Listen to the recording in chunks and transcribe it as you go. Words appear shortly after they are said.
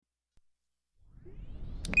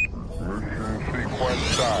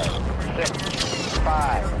start. 6,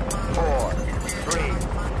 5, 4, 3,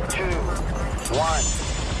 2, 1,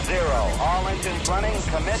 0. All engines running.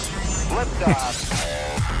 Commit. Liftoff.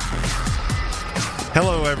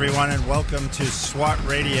 Hello, everyone, and welcome to SWAT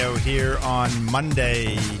Radio here on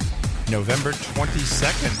Monday, November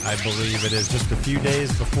 22nd, I believe it is, just a few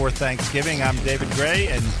days before Thanksgiving. I'm David Gray,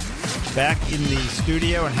 and back in the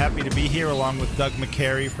studio, and happy to be here along with Doug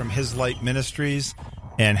McCary from His Light Ministries.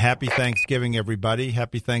 And happy Thanksgiving, everybody.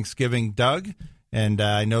 Happy Thanksgiving, Doug. And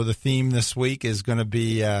I know the theme this week is going to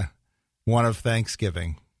be one of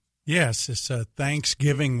Thanksgiving. Yes, it's a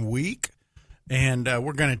Thanksgiving week. And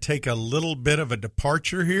we're going to take a little bit of a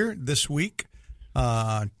departure here this week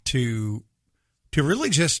to really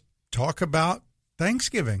just talk about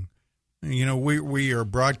Thanksgiving. You know, we are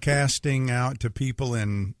broadcasting out to people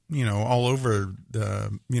in, all over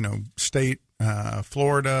the, state,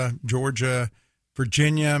 Florida, Georgia,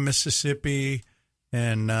 Virginia, Mississippi,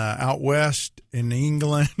 and out west in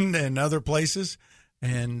England and other places.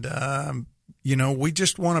 And, we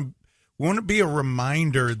just want to be a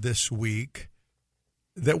reminder this week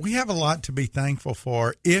that we have a lot to be thankful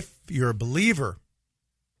for if you're a believer.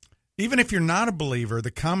 Even if you're not a believer,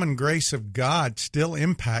 the common grace of God still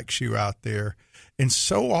impacts you out there. And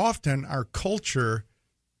so often our culture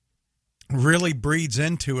really breeds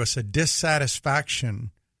into us a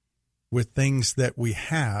dissatisfaction with things that we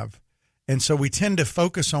have. And so we tend to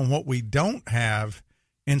focus on what we don't have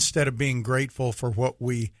instead of being grateful for what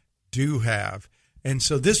we do have. And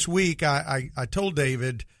so this week I told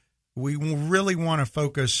David we really want to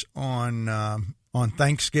focus on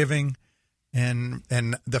Thanksgiving and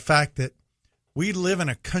the fact that we live in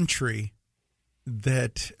a country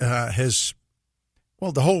that the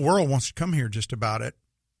whole world wants to come here just about it.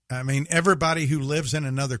 I mean, everybody who lives in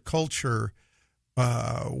another culture,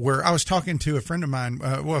 where I was talking to a friend of mine,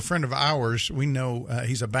 a friend of ours, we know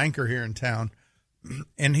he's a banker here in town,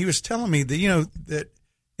 and he was telling me that, that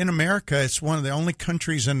in America, it's one of the only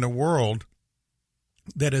countries in the world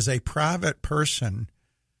that as a private person,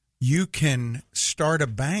 you can start a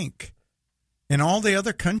bank. In all the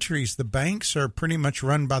other countries, the banks are pretty much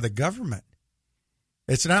run by the government.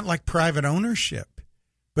 It's not like private ownership.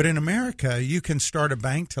 But in America, you can start a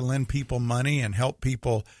bank to lend people money and help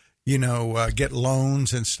people, get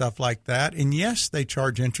loans and stuff like that. And yes, they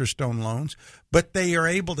charge interest on loans, but they are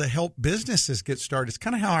able to help businesses get started. It's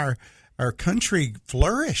kind of how our country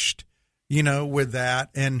flourished, with that.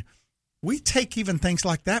 And we take even things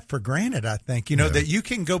like that for granted, I think, that you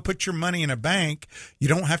can go put your money in a bank. You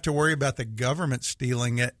don't have to worry about the government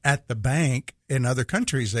stealing it at the bank. In other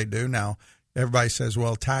countries, they do. Now, everybody says,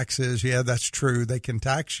 well, taxes, yeah, that's true. They can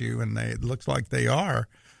tax you, and it looks like they are.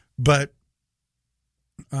 But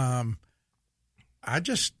I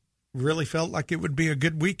just really felt like it would be a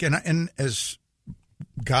good week. And as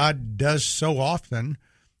God does so often,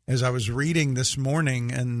 as I was reading this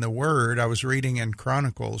morning in the Word, I was reading in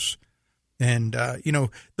Chronicles. And,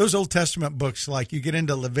 those Old Testament books, like you get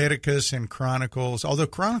into Leviticus and Chronicles, although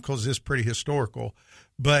Chronicles is pretty historical,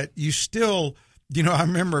 but you still, I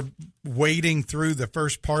remember wading through the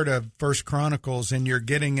first part of First Chronicles, and you're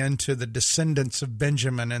getting into the descendants of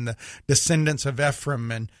Benjamin and the descendants of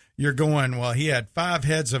Ephraim, and you're going, well, he had 5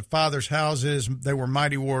 heads of fathers' houses. They were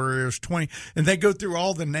mighty warriors, 20. And they go through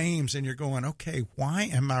all the names, and you're going, okay, why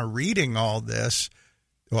am I reading all this?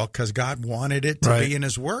 Well, because God wanted it to be in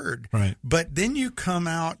His Word. Right. But then you come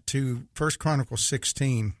out to 1 Chronicles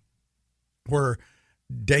 16, where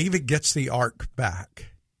David gets the ark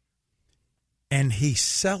back, and he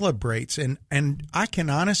celebrates. And I can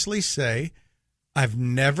honestly say I've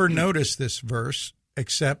never noticed this verse,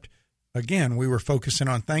 except, again, we were focusing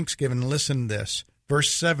on Thanksgiving. Listen to this. Verse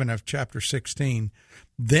 7 of chapter 16.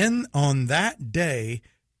 Then on that day,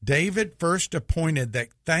 David first appointed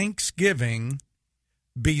that thanksgiving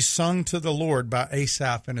be sung to the Lord by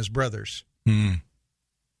Asaph and his brothers. Mm.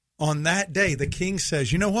 On that day, the king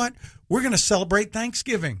says, you know what? We're going to celebrate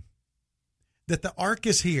Thanksgiving, that the ark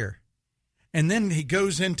is here. And then he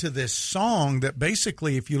goes into this song that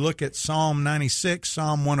basically, if you look at Psalm 96,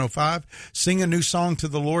 Psalm 105, sing a new song to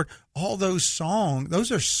the Lord, all those songs,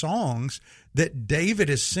 those are songs that David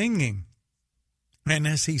is singing. And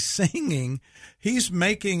as he's singing, he's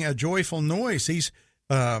making a joyful noise. He's,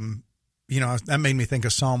 that made me think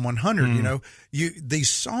of Psalm 100, these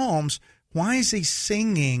Psalms, why is he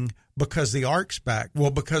singing? Because the ark's back.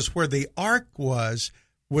 Well, because where the ark was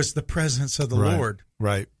the presence of the Lord.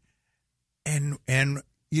 Right. And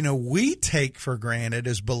we take for granted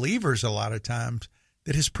as believers a lot of times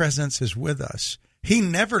that His presence is with us. He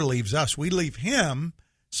never leaves us. We leave Him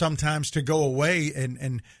sometimes to go away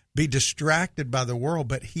and be distracted by the world,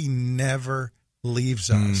 but He never leaves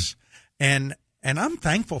us. And I'm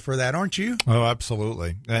thankful for that, aren't you? Oh,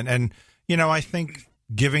 absolutely. And you know, I think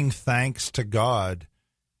giving thanks to God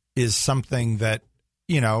is something that,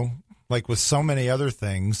 you know, like with so many other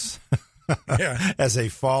things, as a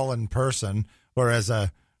fallen person or as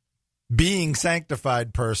a being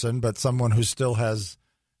sanctified person, but someone who still has,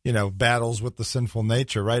 you know, battles with the sinful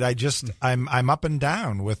nature, right? I'm up and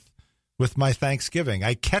down with my thanksgiving.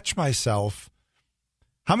 I catch myself.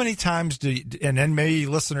 How many times and then maybe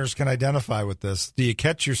listeners can identify with this, do you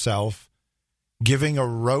catch yourself giving a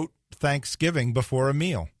rote thanksgiving before a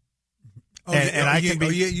meal?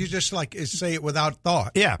 You just like say it without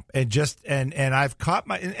thought. Yeah, and I've caught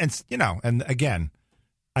and you know, and again,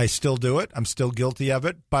 I still do it. I'm still guilty of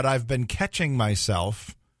it, but I've been catching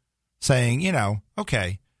myself saying, you know,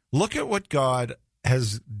 okay, look at what God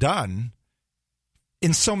has done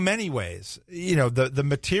in so many ways. You know, the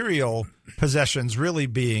material possessions really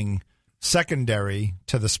being secondary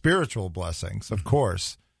to the spiritual blessings, of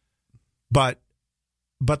course, but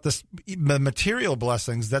the material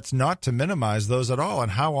blessings, that's not to minimize those at all.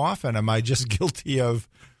 And how often am I just guilty of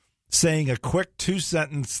saying a quick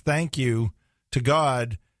 2-sentence thank you to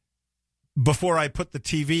God before I put the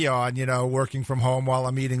TV on, you know, working from home while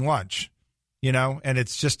I'm eating lunch, you know? And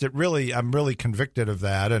it's just, I'm really convicted of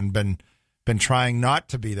that and been trying not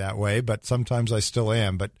to be that way, but sometimes I still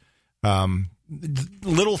am. But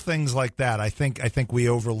little things like that, I think we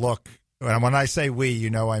overlook. And when I say we,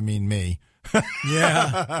 you know, I mean me.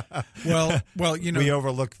 Yeah. Well, you know, we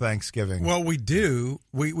overlook Thanksgiving. Well, we do.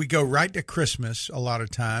 We go right to Christmas a lot of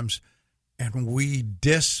times, and we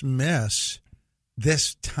dismiss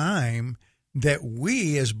this time that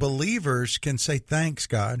we as believers can say, thanks,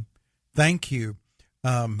 God. Thank you.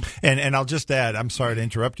 And I'll just add, I'm sorry to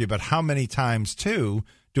interrupt you, but how many times, too,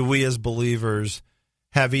 do we as believers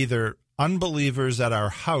have either unbelievers at our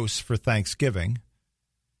house for Thanksgiving?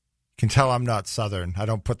 Can tell I'm not Southern. I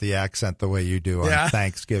don't put the accent the way you do on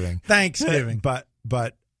Thanksgiving. Thanksgiving. But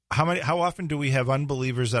how often do we have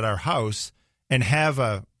unbelievers at our house and have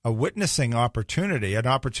a witnessing opportunity, an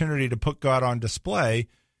opportunity to put God on display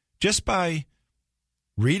just by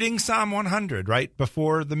reading Psalm 100 right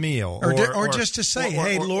before the meal, or just to say,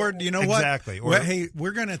 "Hey, Lord, you know exactly. what? Hey,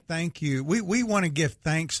 we're going to thank you. We want to give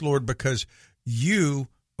thanks, Lord, because you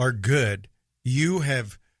are good. You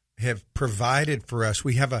have provided for us.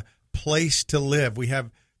 We have a place to live. We have,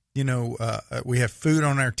 we have food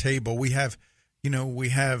on our table. We have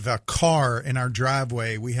a car in our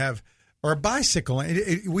driveway. We have or a bicycle.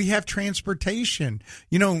 We have transportation.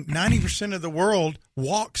 90% of the world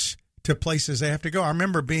walks to places they have to go. I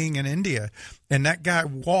remember being in India, and that guy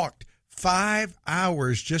walked 5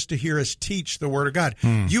 hours just to hear us teach the Word of God.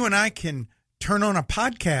 You and I can turn on a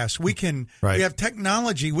podcast. We can. Right. We have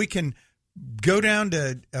technology. We can go down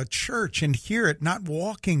to a church and hear it, not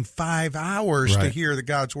walking 5 hours to hear the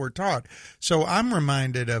God's Word taught. So I'm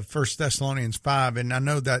reminded of 1 Thessalonians 5, and I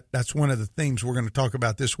know that's one of the themes we're going to talk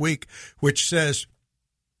about this week, which says,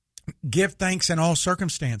 give thanks in all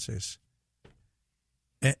circumstances.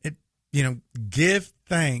 Give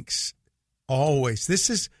thanks always. This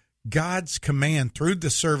is God's command through the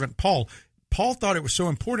servant Paul. Paul thought it was so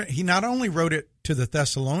important. He not only wrote it to the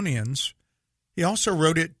Thessalonians, he also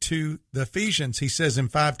wrote it to the Ephesians. He says in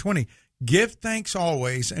 5:20, give thanks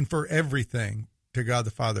always and for everything to God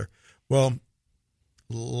the Father. Well,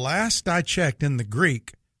 last I checked in the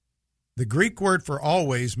Greek word for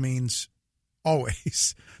always means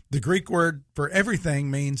always. The Greek word for everything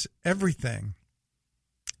means everything.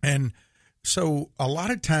 And so a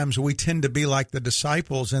lot of times we tend to be like the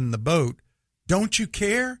disciples in the boat. Don't you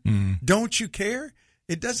care? Don't you care?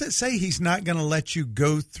 It doesn't say he's not going to let you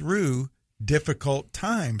go through difficult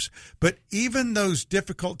times. But even those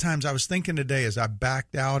difficult times, I was thinking today as I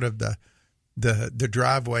backed out of the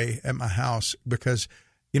driveway at my house, because,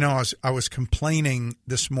 I was complaining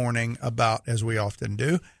this morning about, as we often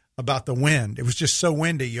do, about the wind. It was just so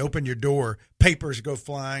windy. You open your door, papers go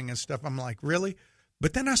flying and stuff. I'm like, really?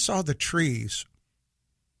 But then I saw the trees,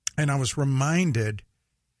 and I was reminded,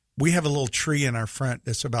 we have a little tree in our front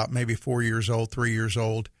that's about maybe 4 years old, 3 years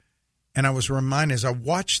old. And I was reminded as I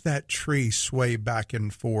watched that tree sway back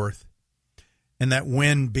and forth and that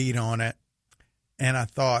wind beat on it. And I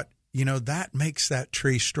thought, that makes that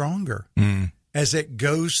tree stronger as it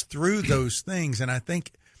goes through those things. And I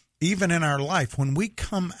think even in our life, when we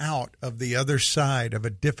come out of the other side of a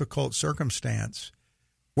difficult circumstance,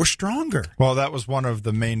 we're stronger. Well, that was one of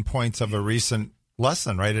the main points of a recent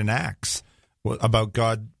lesson, right, in Acts, about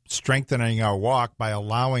God strengthening our walk by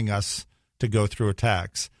allowing us to go through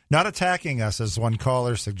attacks. Not attacking us, as one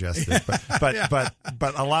caller suggested,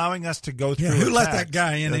 but allowing us to go through. Who attacks. let that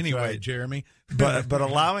guy in That's anyway, right. Jeremy? but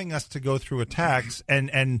allowing us to go through attacks,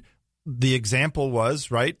 and the example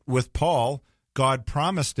was right with Paul. God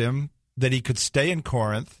promised him that he could stay in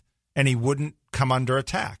Corinth and he wouldn't come under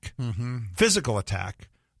attack, physical attack.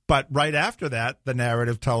 But right after that, the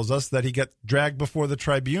narrative tells us that he got dragged before the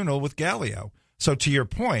tribunal with Gallio. So to your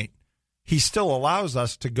point, he still allows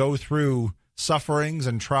us to go through sufferings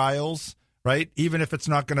and trials, right? Even if it's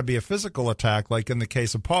not going to be a physical attack, like in the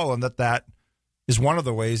case of Paul, and that is one of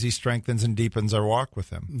the ways he strengthens and deepens our walk with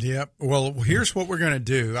him. Yep. Well, here's what we're going to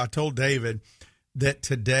do. I told David that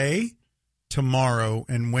today, tomorrow,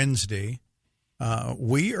 and Wednesday,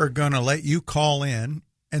 we are going to let you call in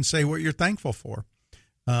and say what you're thankful for.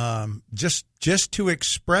 Just to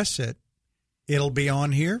express it, it'll be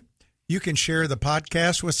on here. You can share the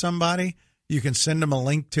podcast with somebody. You can send them a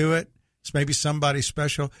link to it. It's maybe somebody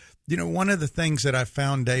special. You know, one of the things that I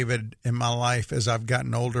found, David, in my life as I've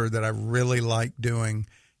gotten older that I really like doing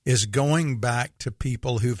is going back to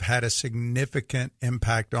people who've had a significant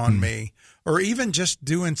impact on me, or even just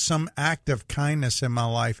doing some act of kindness in my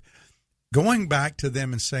life, going back to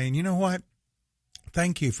them and saying, you know what?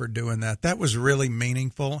 Thank you for doing that. That was really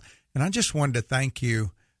meaningful. And I just wanted to thank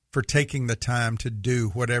you for taking the time to do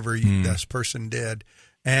whatever this person did.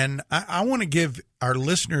 And I want to give our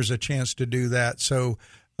listeners a chance to do that. So,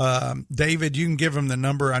 David, you can give them the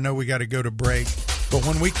number. I know we got to go to break. But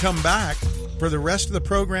when we come back for the rest of the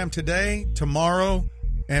program today, tomorrow,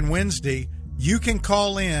 and Wednesday, you can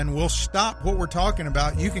call in. We'll stop what we're talking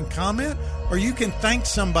about. You can comment or you can thank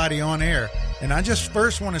somebody on air. And I just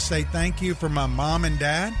first want to say thank you for my mom and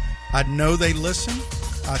dad. I know they listen.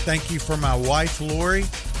 I thank you for my wife, Lori.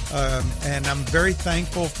 And I'm very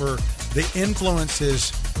thankful for the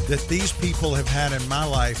influences that these people have had in my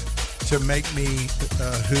life to make me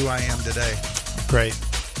who I am today. Great.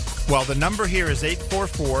 Well, the number here is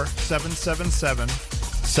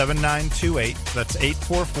 844-777-7928. That's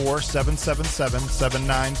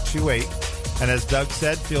 844-777-7928. And as Doug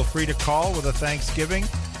said, feel free to call with a Thanksgiving.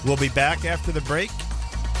 We'll be back after the break.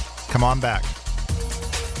 Come on back.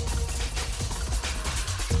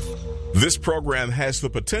 This program has the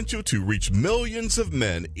potential to reach millions of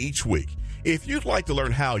men each week. If you'd like to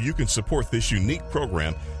learn how you can support this unique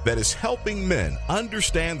program that is helping men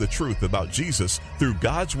understand the truth about Jesus through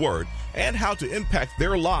God's Word and how to impact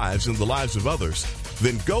their lives and the lives of others,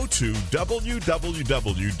 then go to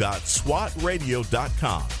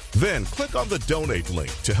www.swatradio.com. Then click on the donate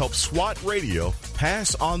link to help SWAT Radio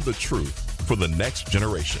pass on the truth for the next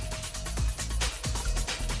generation.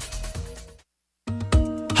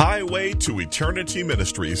 Highway to Eternity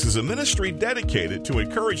Ministries is a ministry dedicated to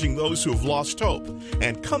encouraging those who have lost hope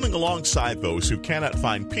and coming alongside those who cannot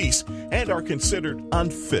find peace and are considered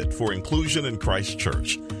unfit for inclusion in Christ's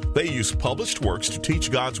church. They use published works to teach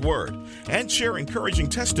God's Word and share encouraging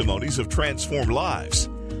testimonies of transformed lives.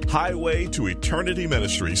 Highway to Eternity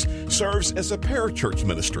Ministries serves as a parachurch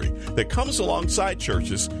ministry that comes alongside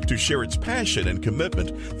churches to share its passion and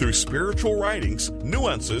commitment through spiritual writings,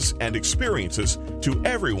 nuances, and experiences to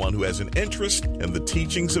everyone who has an interest in the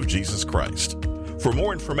teachings of Jesus Christ. For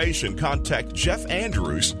more information, contact Jeff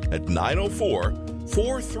Andrews at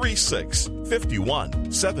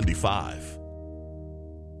 904-436-5175.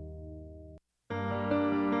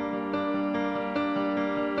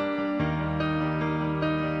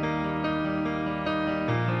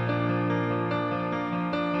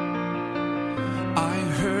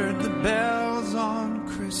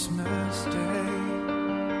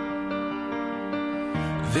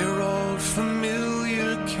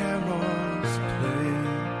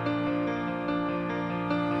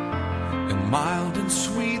 Mild and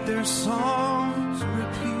sweet their songs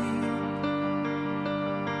repeat,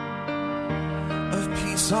 of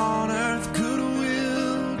peace on earth,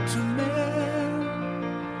 goodwill to men,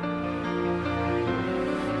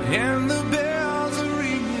 and the bells are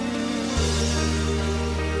ringing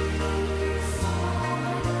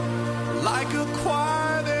like a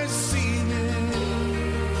choir they're singing.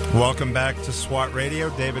 Welcome back to SWAT Radio.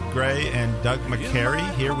 David Gray and Doug McCary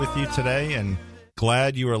here with you today, and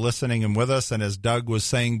glad you are listening and with us. And as Doug was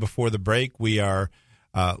saying before the break, we are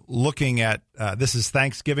looking at, this is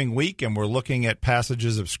Thanksgiving week, and we're looking at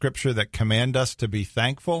passages of Scripture that command us to be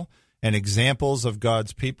thankful and examples of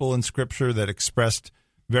God's people in Scripture that expressed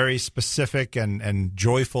very specific and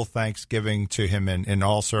joyful thanksgiving to Him in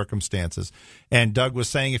all circumstances. And Doug was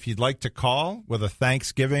saying if you'd like to call with a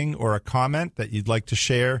thanksgiving or a comment that you'd like to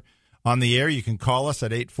share on the air, you can call us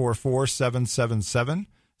at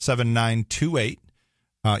 844-777-7928.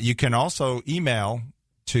 You can also email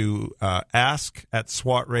to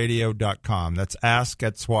ask@swatradio.com. That's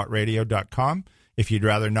ask@swatradio.com. If you'd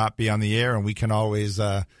rather not be on the air, and we can always,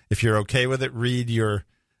 if you're okay with it, read your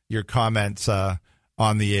comments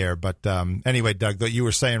on the air. But anyway, Doug, you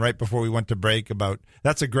were saying right before we went to break about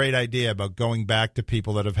that's a great idea about going back to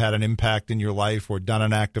people that have had an impact in your life or done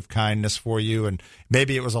an act of kindness for you. And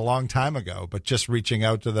maybe it was a long time ago, but just reaching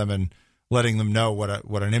out to them and letting them know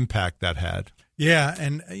what an impact that had. Yeah,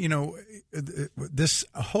 and, this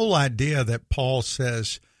whole idea that Paul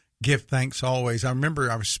says, give thanks always. I remember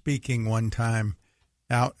I was speaking one time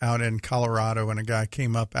out in Colorado, and a guy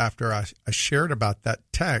came up after I shared about that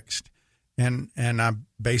text, and I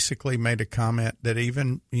basically made a comment that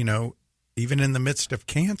even in the midst of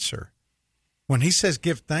cancer, when he says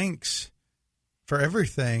give thanks for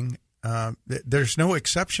everything, there's no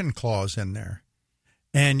exception clause in there.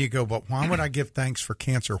 And you go, but why would I give thanks for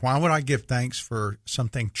cancer? Why would I give thanks for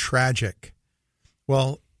something tragic?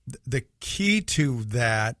 Well, the key to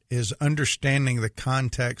that is understanding the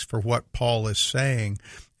context for what Paul is saying.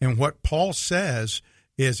 And what Paul says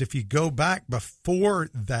is, if you go back before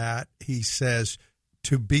that, he says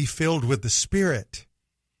to be filled with the Spirit.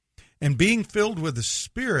 And being filled with the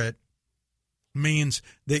Spirit means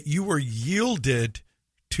that you were yielded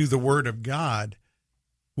to the Word of God,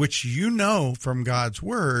 which from God's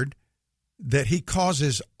Word that he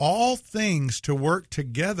causes all things to work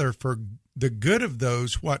together for the good of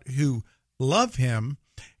those who love him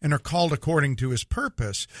and are called according to his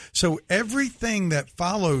purpose. So everything that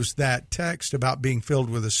follows that text about being filled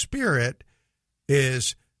with the Spirit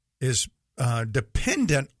is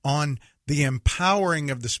dependent on the empowering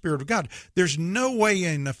of the Spirit of God. There's no way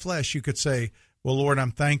in the flesh you could say, well, Lord,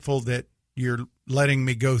 I'm thankful that you're letting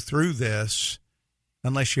me go through this,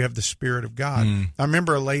 unless you have the Spirit of God. I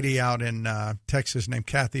remember a lady out in Texas named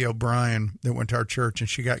Kathy O'Brien that went to our church, and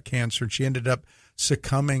she got cancer, and she ended up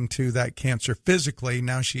succumbing to that cancer physically.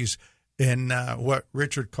 Now she's in what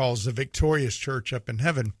Richard calls the victorious church up in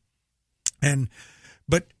heaven.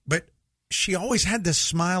 But she always had this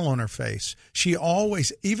smile on her face. She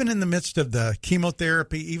always, even in the midst of the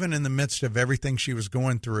chemotherapy, even in the midst of everything she was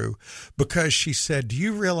going through, because she said, do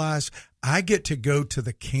you realize I get to go to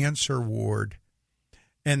the cancer ward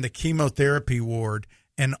and the chemotherapy ward,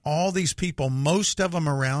 and all these people, most of them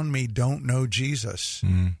around me, don't know Jesus.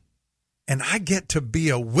 And I get to be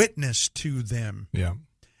a witness to them. Yeah.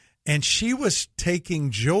 And she was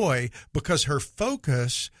taking joy because her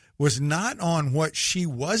focus was not on what she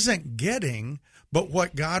wasn't getting, but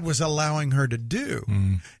what God was allowing her to do.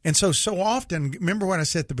 And so often, remember what I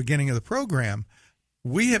said at the beginning of the program,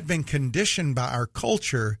 we have been conditioned by our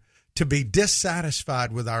culture to be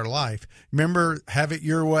dissatisfied with our life. Remember, have it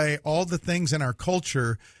your way, all the things in our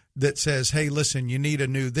culture that says, hey, listen, you need a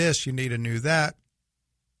new this, you need a new that.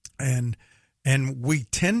 And we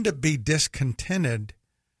tend to be discontented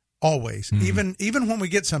always, even when we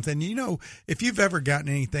get something. If you've ever gotten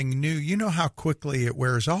anything new, you know how quickly it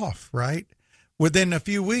wears off, right? Within a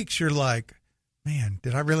few weeks, you're like, man,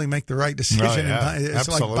 did I really make the right decision? Oh, yeah. It's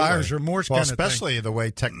Absolutely. like buyer's remorse kind of thing. Especially the way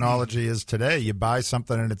technology is today. You buy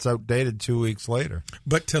something and it's outdated 2 weeks later.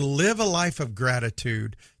 But to live a life of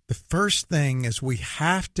gratitude, the first thing is we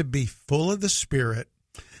have to be full of the Spirit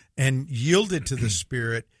and yielded to the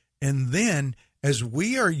Spirit. And then as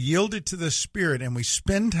we are yielded to the Spirit and we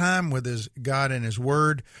spend time with God and his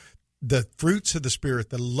Word, the fruits of the Spirit,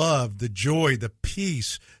 the love, the joy, the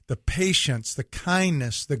peace, the patience, the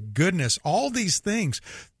kindness, the goodness, all these things,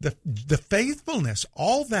 the faithfulness,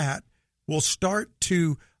 all that will start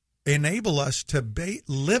to enable us to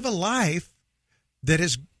live a life that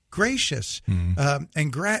is gracious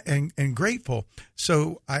and grateful.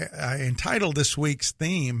 So I entitled this week's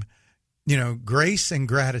theme, grace and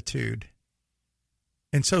gratitude.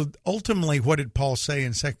 And so ultimately, what did Paul say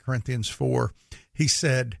in 2 Corinthians 4? He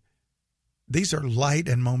said, these are light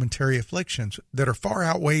and momentary afflictions that are far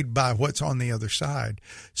outweighed by what's on the other side.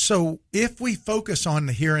 So if we focus on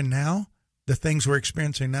the here and now, the things we're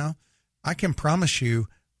experiencing now, I can promise you're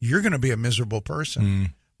going to be a miserable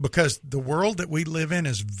person because the world that we live in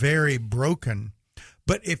is very broken.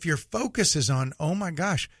 But if your focus is on, oh my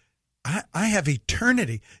gosh, I have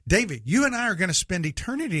eternity. David, you and I are going to spend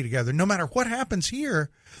eternity together no matter what happens here.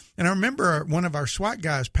 And I remember one of our SWAT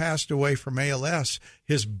guys passed away from ALS.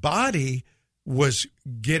 His body was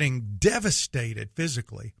getting devastated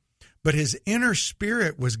physically, but his inner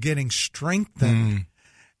spirit was getting strengthened.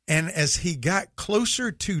 And as he got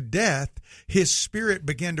closer to death, his spirit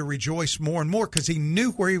began to rejoice more and more because he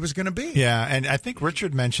knew where he was going to be. Yeah, and I think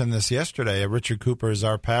Richard mentioned this yesterday. Richard Cooper is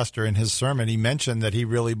our pastor. In his sermon, he mentioned that he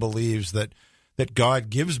really believes that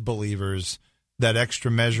God gives believers that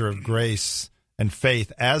extra measure of grace and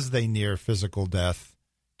faith as they near physical death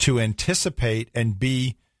to anticipate and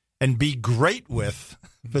be great with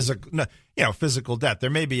physical death. There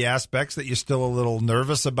may be aspects that you're still a little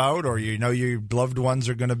nervous about, or your loved ones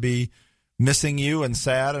are going to be missing you and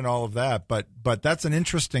sad and all of that. But that's an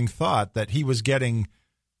interesting thought, that he was getting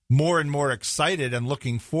more and more excited and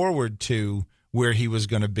looking forward to where he was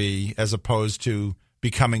going to be, as opposed to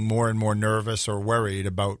becoming more and more nervous or worried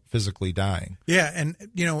about physically dying. Yeah, and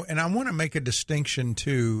I want to make a distinction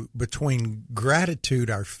too between gratitude,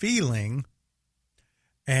 our feeling,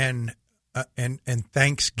 and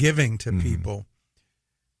thanksgiving to people.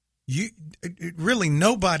 Really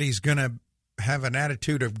nobody's going to have an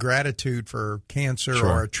attitude of gratitude for cancer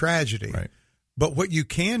or a tragedy. Right. But what you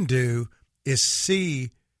can do is see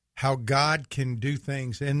how God can do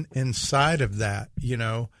things inside of that,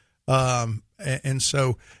 And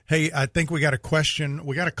so, hey, I think we got a question.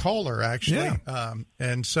 We got a caller, actually. Yeah.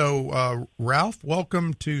 And so, Ralph,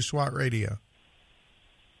 welcome to SWAT Radio.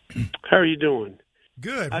 How are you doing?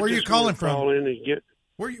 Good. Where are you calling from?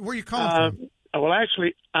 Where are you calling from? Well,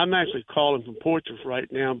 actually, I'm actually calling from Portsmouth right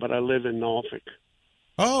now, but I live in Norfolk.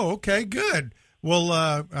 Oh, okay, good. Well,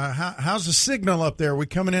 how's the signal up there? Are we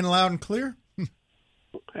coming in loud and clear?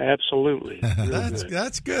 Absolutely.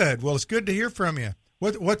 That's good. Well, it's good to hear from you.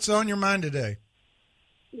 What's on your mind today?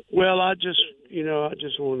 Well, I just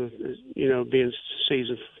want to, be in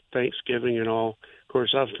season for Thanksgiving and all. Of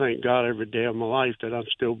course, I thank God every day of my life that I'm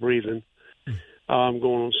still breathing. I'm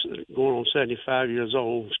going on 75 years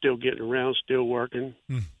old, still getting around, still working.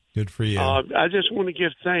 Good for you. I just want to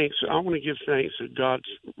give thanks. I want to give thanks that God's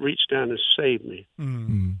reached down and saved me.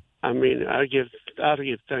 I mean, I give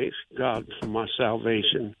thanks God for my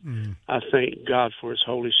salvation. I thank God for His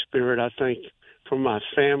Holy Spirit. I thank for my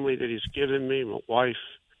family that He's given me, my wife,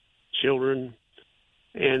 children,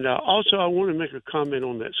 and also I want to make a comment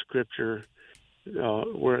on that scripture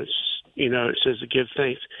where it says to give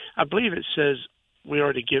thanks. I believe it says we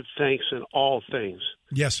are to give thanks in all things.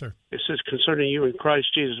 Yes, sir. It says concerning you in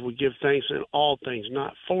Christ Jesus, we give thanks in all things,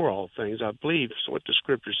 not for all things. I believe is what the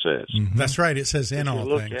scripture says. That's right. It says in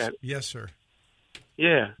all things. Yes, sir.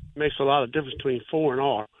 Yeah, it makes a lot of difference between for and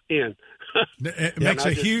all. In. It makes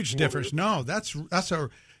a huge difference. No, that's a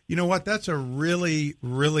that's a really,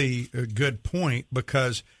 really good point,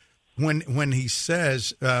 because when he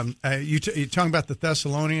says you're talking about the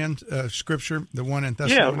Thessalonian scripture, the one in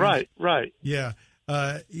Thessalonians. Yeah, right. Yeah.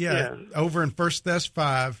 Over in 1 Thess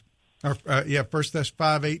 5, 1 Thess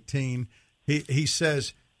 5:18, he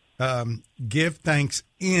says, "Give thanks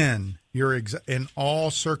in in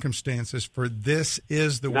all circumstances, for this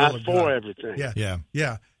is the will of God." Not for everything.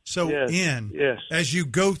 Yeah. So as you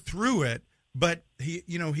go through it, but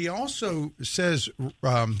he also says,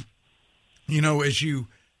 as you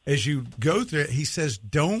go through it, he says,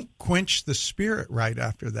 don't quench the spirit right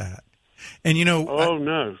after that. And you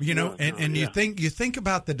think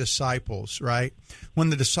about the disciples, right? When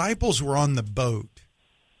the disciples were on the boat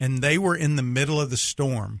and they were in the middle of the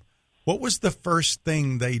storm, what was the first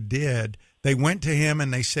thing they did? They went to him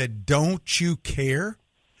and they said, "Don't you care?"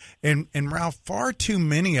 And Ralph, far too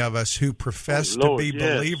many of us who profess to be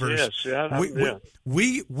believers,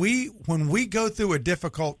 we when we go through a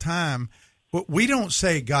difficult time, we don't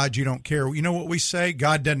say, "God, you don't care." You know what we say?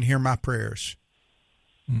 "God doesn't hear my prayers."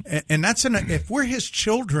 And that's if we're His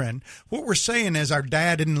children, what we're saying is our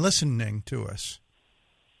dad isn't listening to us,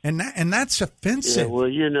 and that's offensive. Yeah,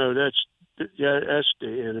 well, that's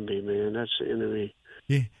the enemy, man. That's the enemy.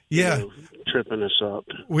 Yeah, tripping us up.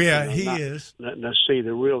 Well, yeah, he is. Letting us see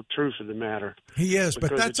the real truth of the matter. He is,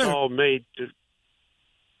 but that's all made.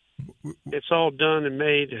 It's all done and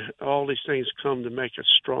made. All these things come to make us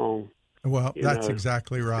strong. Well, that's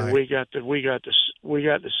exactly right. And we got to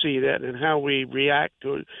see that and how we react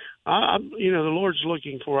to it. The Lord's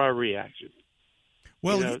looking for our reaction.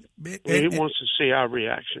 Well, He wants to see our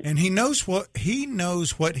reaction, and He knows what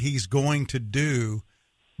He's going to do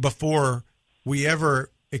before we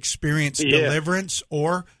ever experience deliverance,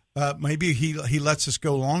 or maybe he lets us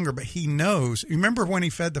go longer. But He knows. Remember when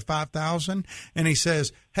He fed the 5,000, and He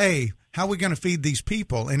says, "Hey, how are we going to feed these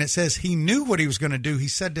people?" And it says He knew what He was going to do. He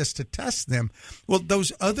said this to test them. Well,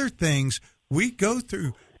 those other things, we go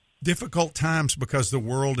through difficult times because the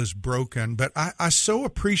world is broken. But I so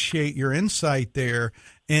appreciate your insight there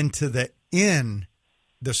into the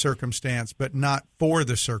circumstance, but not for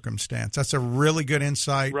the circumstance. That's a really good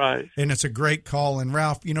insight. Right. And it's a great call. And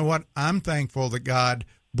Ralph, you know what? I'm thankful that God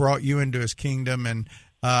brought you into His kingdom. And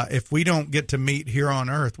if we don't get to meet here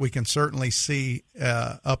on earth, we can certainly see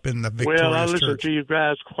up in the victorious Well, I listen church. to you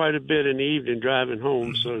guys quite a bit in the evening driving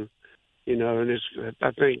home. So, and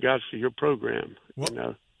I thank God for your program.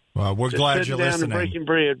 Well, Well, we're Just glad sitting you're down listening. and breaking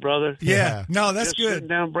bread, brother. Yeah. No, that's Just good. sitting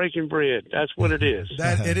down breaking bread. That's what it is.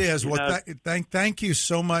 That it is. You Well, know? thank you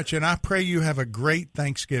so much, and I pray you have a great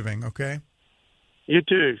Thanksgiving. Okay. You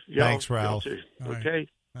too. Y'all, Thanks, Ralph. Y'all too. All right. Okay.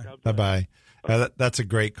 Bye bye. That's a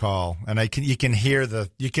great call, and you can hear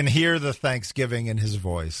the Thanksgiving in his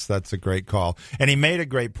voice. That's a great call, and he made a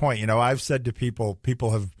great point. You know, I've said to people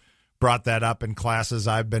have brought that up in classes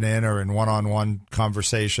I've been in or in one-on-one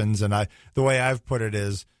conversations, and the way I've put it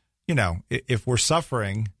is, you know, if we're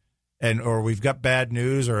suffering or we've got bad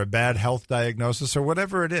news or a bad health diagnosis or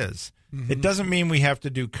whatever it is, it doesn't mean we have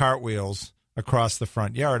to do cartwheels across the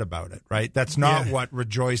front yard about it, right? That's not what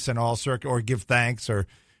rejoice in all or give thanks or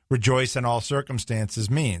rejoice in all circumstances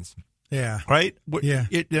means. Yeah. Right? Yeah.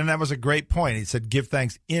 And that was a great point. He said, give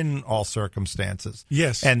thanks in all circumstances.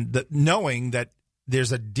 Yes. And knowing that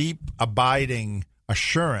there's a deep, abiding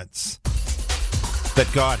assurance that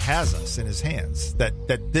God has us in his hands, that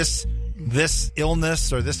this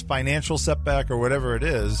illness or this financial setback or whatever it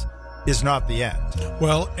is not the end.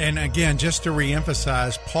 Well, and again, just to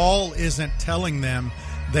reemphasize, Paul isn't telling them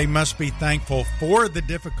they must be thankful for the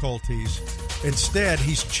difficulties. Instead,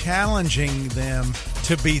 he's challenging them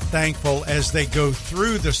to be thankful as they go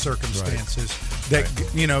through the circumstances. Right.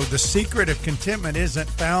 That, you know, the secret of contentment isn't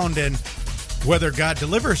found in whether God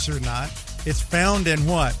delivers or not. It's found in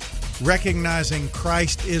what? Recognizing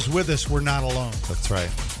Christ is with us. We're not alone. That's right.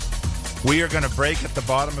 We are going to break at the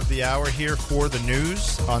bottom of the hour here for the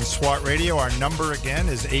news on SWAT Radio. Our number again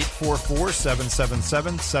is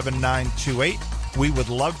 844-777-7928. We would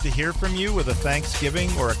love to hear from you with a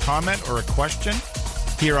Thanksgiving or a comment or a question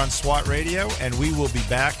here on SWAT Radio, and we will be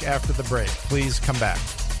back after the break. Please come back.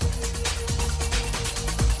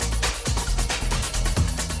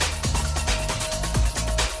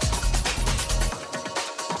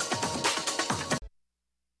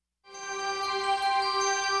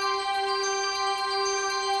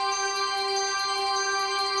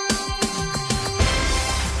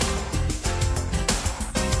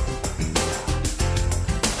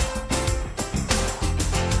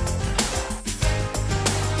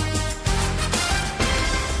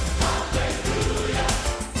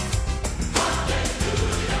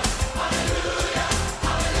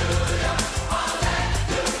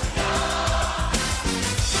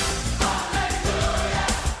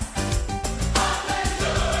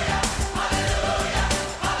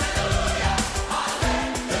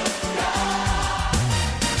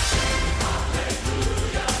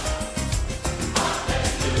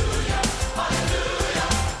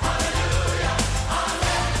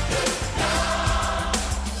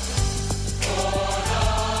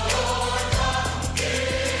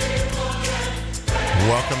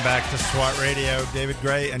 Welcome back to SWAT Radio. David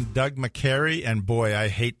Gray and Doug McCary. And boy, I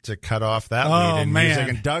hate to cut off that lead-in music.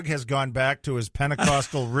 And Doug has gone back to his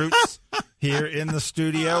Pentecostal roots here in the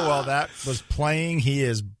studio while that was playing. He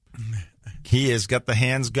has got the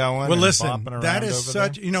hands going. Well, and listen, bopping around that is over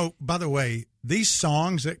such. there. You know, by the way, these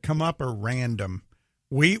songs that come up are random.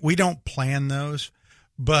 We don't plan those,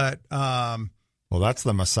 but well, that's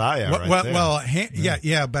the Messiah, right there. Well,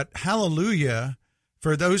 yeah. But hallelujah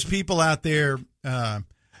for those people out there.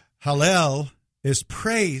 Hallel is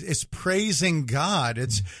praise. It's praising God.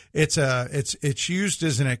 It's used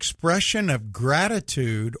as an expression of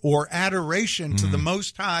gratitude or adoration to the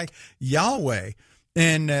Most High Yahweh,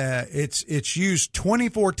 and it's used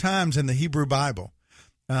 24 times in the Hebrew Bible,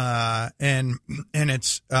 and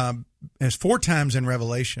it's 4 times in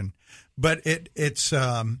Revelation, but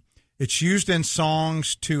it's used in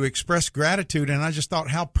songs to express gratitude, and I just thought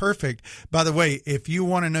how perfect. By the way, if you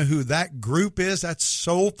want to know who that group is, that's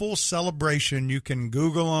Soulful Celebration. You can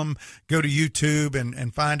Google them, go to YouTube,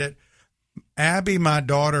 and find it. Abby, my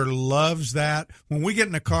daughter, loves that. When we get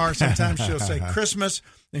in the car, sometimes she'll say Christmas,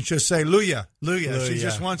 and she'll say Luya. She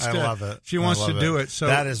just wants to. I love it. She wants to do it. So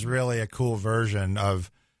that is really a cool version of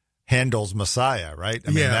Handel's Messiah, right?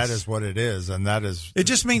 I mean, that is what it is, and that is... It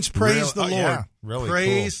just means praise the Lord. Yeah, really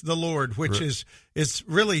praise cool. the Lord, which is it's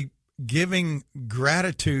really giving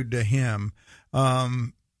gratitude to Him.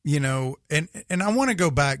 You know, and I want to go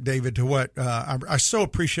back, David, to what I so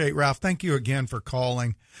appreciate, Ralph. Thank you again for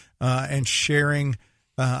calling and sharing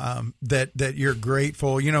that you're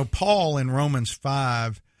grateful. You know, Paul in Romans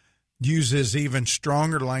 5 uses even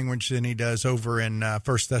stronger language than he does over in 1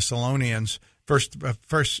 Thessalonians. First,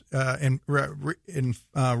 in Romans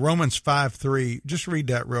 5:3, just read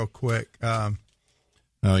that real quick. Now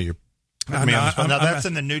that's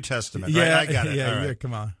in the New Testament, right? I got it. Yeah, right.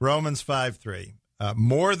 Come on. Romans 5:3.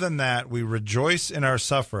 More than that, we rejoice in our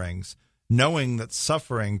sufferings, knowing that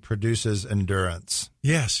suffering produces endurance.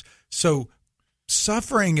 Yes. So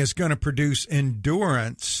suffering is going to produce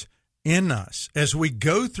endurance in us as we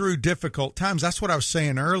go through difficult times. That's what I was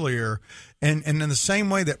saying earlier. And in the same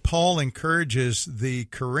way that Paul encourages the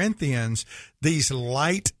Corinthians, these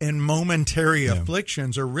light and momentary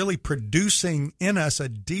afflictions are really producing in us a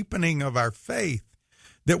deepening of our faith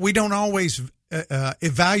that we don't always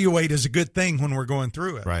evaluate as a good thing when we're going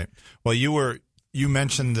through it. Right. Well, you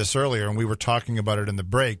mentioned this earlier, and we were talking about it in the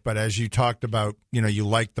break, but as you talked about, you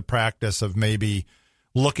like the practice of maybe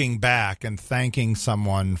looking back and thanking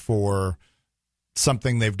someone for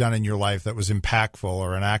something they've done in your life that was impactful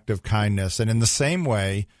or an act of kindness. And in the same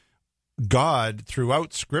way, God,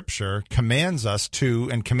 throughout Scripture, commands us to,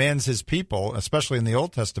 and commands his people, especially in the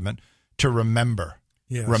Old Testament, to remember.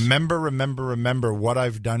 Yes. Remember what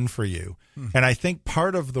I've done for you. And I think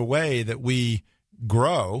part of the way that we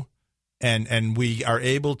grow and we are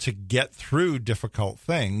able to get through difficult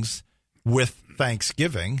things with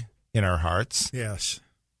thanksgiving in our hearts,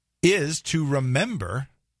 is to remember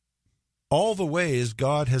all the ways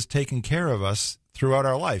God has taken care of us throughout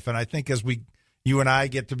our life. And I think as you and I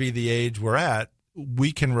get to be the age we're at,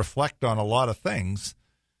 we can reflect on a lot of things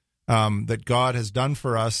that God has done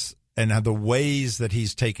for us and the ways that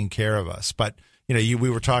he's taken care of us. But, we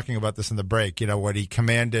were talking about this in the break, when he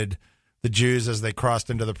commanded the Jews as they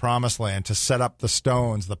crossed into the Promised Land to set up the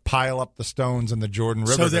stones, to pile up the stones in the Jordan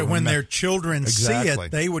River. So that when their children see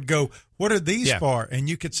it, they would go, what are these for? And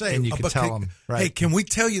you could say, and you could tell them, right. Hey, can we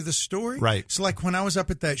tell you the story? Right. It's like when I was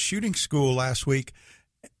up at that shooting school last week,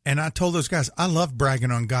 and I told those guys, I love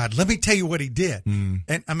bragging on God. Let me tell you what he did.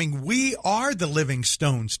 And I mean, we are the living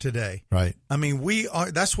stones today. Right. I mean, we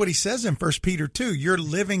are. That's what he says in 1 Peter 2. You're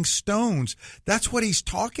living stones. That's what he's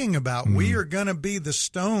talking about. We are going to be the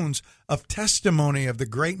stones of testimony of the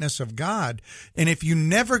greatness of God. And if you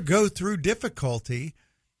never go through difficulty,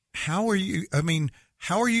 how are you going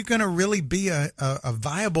to really be a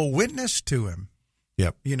viable witness to him?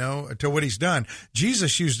 Yep. To what he's done.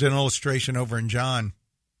 Jesus used an illustration over in John.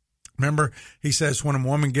 Remember, he says when a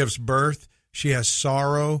woman gives birth, she has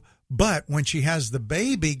sorrow. But when she has the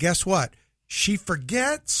baby, guess what? She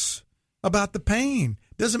forgets about the pain.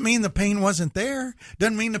 Doesn't mean the pain wasn't there.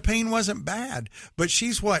 Doesn't mean the pain wasn't bad. But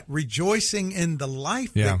she's what? Rejoicing in the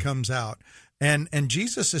life that comes out. And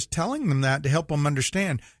Jesus is telling them that to help them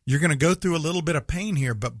understand. You're going to go through a little bit of pain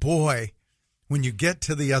here, but boy, when you get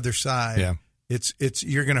to the other side, it's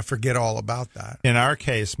you're going to forget all about that. In our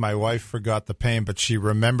case, my wife forgot the pain, but she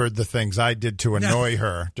remembered the things I did to annoy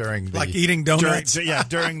her during the... Like eating donuts?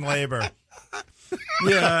 During labor.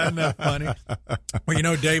 Yeah, isn't that funny?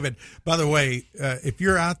 Well, David, by the way, if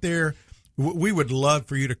you're out there, we would love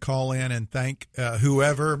for you to call in and thank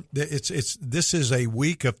whoever. This is a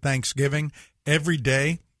week of Thanksgiving every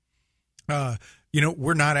day.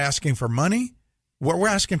 We're not asking for money. We're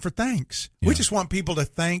asking for thanks. Yeah. We just want people to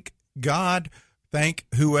thank God, thank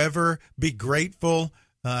whoever, be grateful,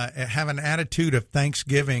 have an attitude of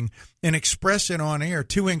thanksgiving, and express it on air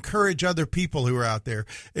to encourage other people who are out there.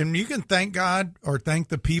 And you can thank God or thank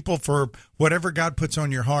the people for whatever God puts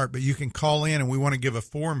on your heart, but you can call in, and we want to give a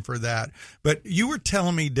forum for that. But you were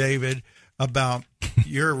telling me, David, about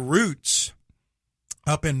your roots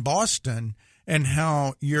up in Boston and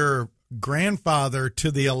how your grandfather,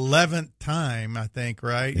 to the 11th time, I think,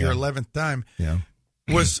 right? Yeah. Your 11th time. Yeah.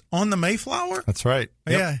 Was on the Mayflower? That's right.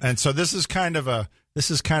 Yep. Yeah. And so this is kind of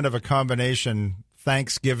a combination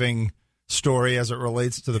Thanksgiving story as it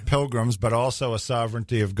relates to the Pilgrims, but also a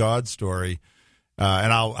sovereignty of God story.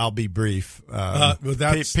 And I'll be brief.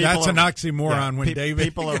 That's an oxymoron when David...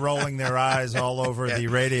 People are rolling their eyes all over the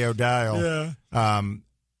radio dial. Yeah.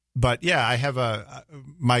 But yeah, I have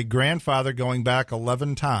my grandfather going back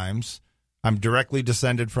 11 times. I'm directly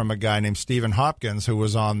descended from a guy named Stephen Hopkins who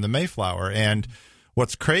was on the Mayflower. And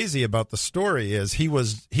what's crazy about the story is he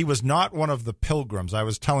was not one of the Pilgrims. I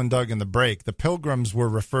was telling Doug in the break, the Pilgrims were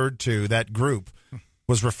referred to, that group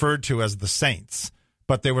was referred to as the Saints.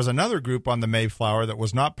 But there was another group on the Mayflower that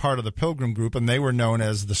was not part of the Pilgrim group, and they were known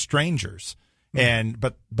as the Strangers. And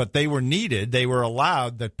but they were needed. They were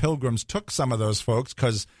allowed, that Pilgrims took some of those folks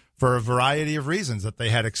because for a variety of reasons, that they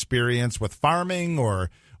had experience with farming or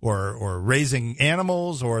raising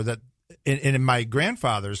animals, or that in my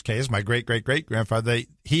grandfather's case, my great-great-great-grandfather,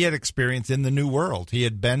 he had experience in the New World. He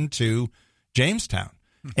had been to Jamestown,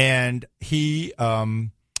 and he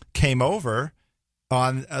came over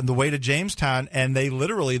on the way to Jamestown, and they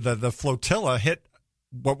literally, the flotilla hit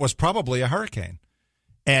what was probably a hurricane.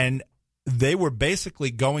 And they were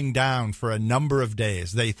basically going down for a number of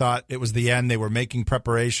days. They thought it was the end. They were making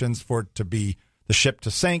preparations for it to be the ship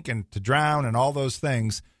to sink and to drown and all those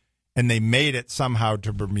things, and they made it somehow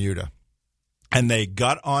to Bermuda. and they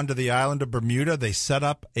got onto the island of Bermuda. They set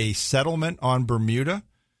up a settlement on Bermuda,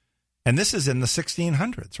 and this is in the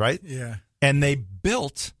 1600s, right? Yeah. And they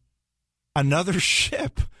built another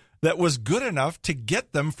ship that was good enough to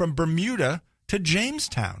get them from Bermuda to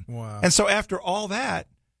Jamestown. Wow. And so after all that,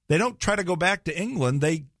 they don't try to go back to England.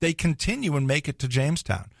 They continue and make it to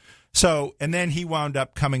Jamestown. So, and then he wound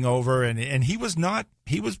up coming over, and he was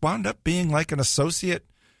wound up being like an associate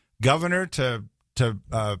governor to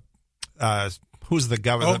who's the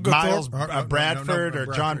governor? Miles Bradford or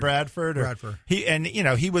John Bradford. Bradford.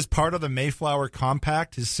 He was part of the Mayflower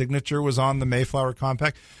Compact. His signature was on the Mayflower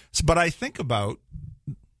Compact. So, but I think about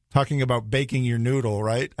talking about baking your noodle,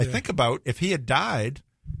 right? I think about if he had died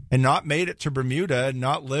and not made it to Bermuda and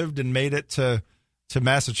not lived and made it to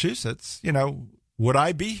Massachusetts, would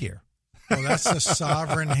I be here? Well, that's the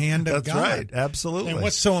sovereign hand of God. That's right. Absolutely. And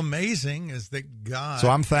what's so amazing is that God... So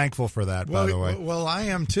I'm thankful for that, by the way. Well, I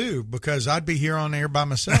am too, because I'd be here on air by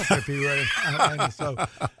myself if he were...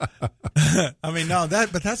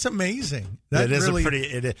 but that's amazing. That is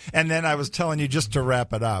really... And then I was telling you, just to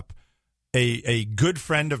wrap it up, a good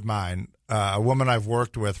friend of mine, a woman I've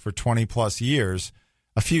worked with for 20 plus years,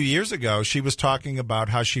 a few years ago, she was talking about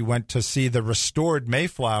how she went to see the restored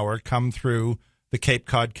Mayflower come through the Cape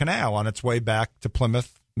Cod Canal on its way back to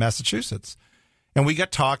Plymouth, Massachusetts. And we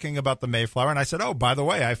got talking about the Mayflower, and I said, oh, by the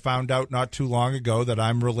way, I found out not too long ago that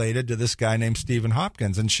I'm related to this guy named Stephen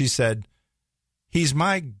Hopkins. And she said, he's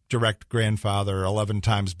my direct grandfather 11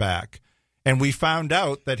 times back. And we found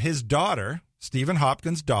out that his daughter, Stephen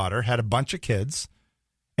Hopkins' daughter, had a bunch of kids,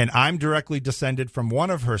 and I'm directly descended from one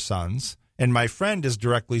of her sons, and my friend is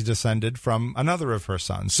directly descended from another of her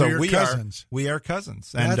sons. So we cousins. We are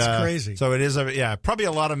cousins. And, that's crazy. So it is probably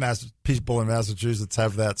a lot of people in Massachusetts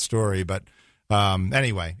have that story. But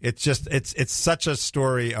anyway, it's such a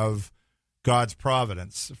story of God's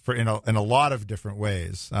providence in a lot of different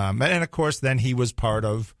ways. And of course, then he was part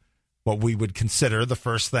of what we would consider the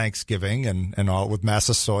first Thanksgiving and all with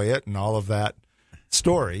Massasoit and all of that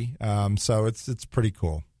story. So it's pretty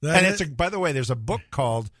cool. By the way, there's a book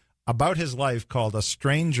about his life called A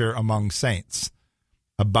Stranger Among Saints,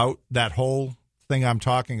 about that whole thing I'm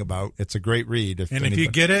talking about. It's a great read. If you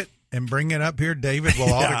get it and bring it up here, David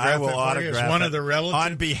will autograph it. One of the relatives.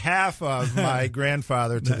 On behalf of my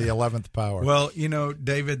grandfather to the 11th power. Well,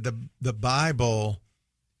 David, the Bible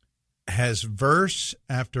has verse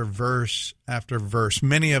after verse after verse,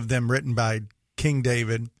 many of them written by King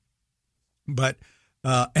David, but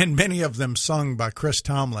and many of them sung by Chris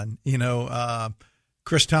Tomlin.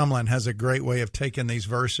 Chris Tomlin has a great way of taking these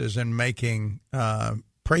verses and making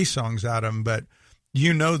praise songs out of them. But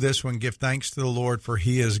this one, give thanks to the Lord, for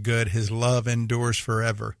he is good. His love endures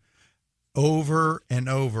forever. Over and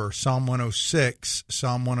over, Psalm 106,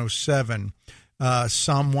 Psalm 107,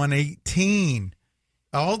 Psalm 118.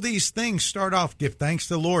 All these things start off, give thanks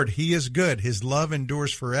to the Lord. He is good. His love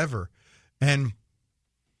endures forever. And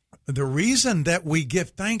the reason that we give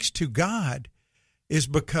thanks to God is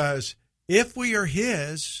because if we are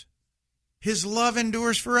his love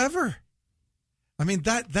endures forever. I mean,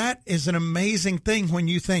 that is an amazing thing when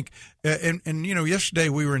you think, and yesterday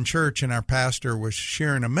we were in church and our pastor was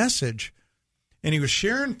sharing a message, and he was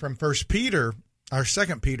sharing from 1 Peter, or 2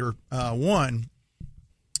 Peter 1,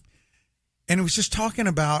 and he was just talking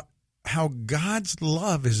about how God's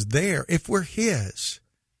love is there if we're his,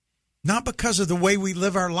 not because of the way we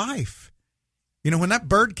live our life. When that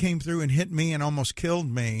bird came through and hit me and almost killed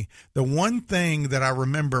me, the one thing that I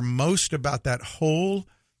remember most about that whole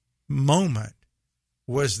moment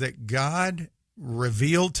was that God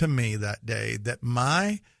revealed to me that day that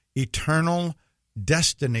my eternal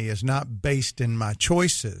destiny is not based in my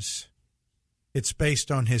choices. It's based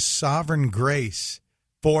on his sovereign grace.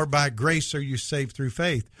 For by grace are you saved through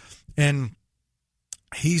faith. And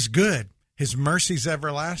he's good. His mercy's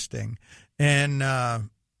everlasting. And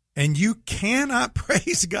you cannot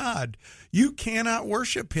praise God. You cannot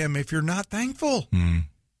worship him if you're not thankful.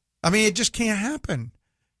 I mean, it just can't happen.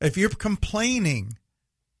 If you're complaining,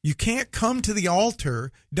 you can't come to the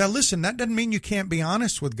altar. Now, listen, that doesn't mean you can't be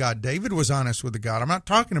honest with God. David was honest with God. I'm not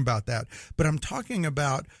talking about that. But I'm talking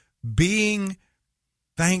about being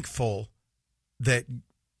thankful that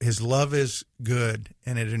his love is good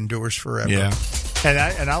and it endures forever. Yeah.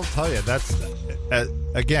 And I'll tell you, that's,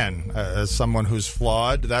 again, as someone who's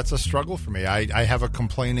flawed, that's a struggle for me. I have a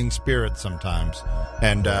complaining spirit sometimes,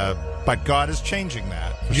 but God is changing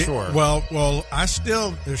that, for sure. Well,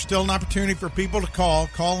 there's still an opportunity for people to call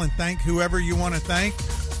and thank whoever you want to thank.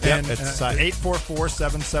 And it's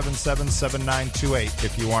 844-777-7928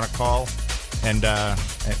 if you want to call and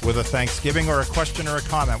with a Thanksgiving or a question or a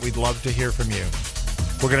comment. We'd love to hear from you.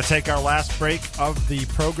 We're going to take our last break of the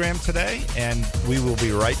program today, and we will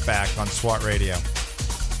be right back on SWAT Radio.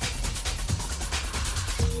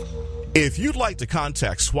 If you'd like to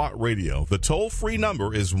contact SWAT Radio, the toll-free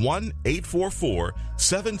number is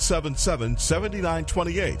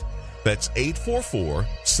 1-844-777-7928. That's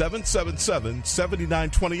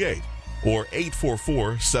 844-777-7928 or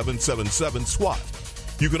 844-777-SWAT.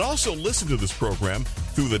 You can also listen to this program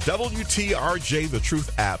through the WTRJ The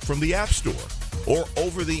Truth app from the App Store or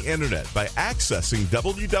over the internet by accessing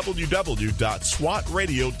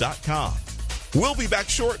www.swatradio.com. We'll be back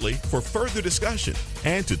shortly for further discussion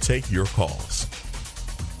and to take your calls.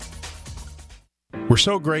 We're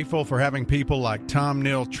so grateful for having people like Tom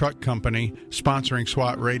Neal Truck Company sponsoring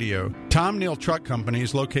SWAT Radio. Tom Neal Truck Company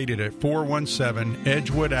is located at 417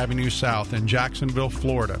 Edgewood Avenue South in Jacksonville,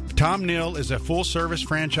 Florida. Tom Neal is a full-service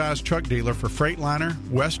franchise truck dealer for Freightliner,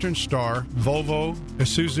 Western Star, Volvo,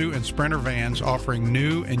 Isuzu, and Sprinter vans, offering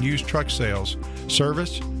new and used truck sales,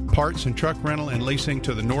 service, parts and truck rental and leasing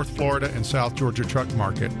to the North Florida and South Georgia truck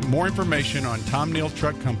market. More information on Tom Neal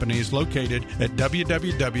Truck Company is located at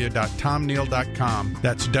www.tomneal.com.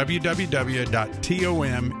 That's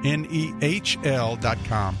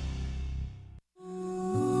www.tomnehl.com.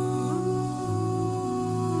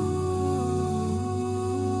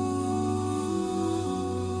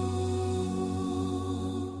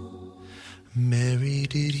 Mary,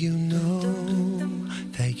 did you know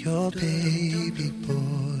that your baby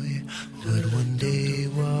boy would one day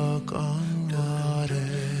walk on water?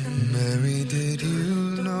 Mary, did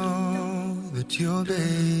you know that your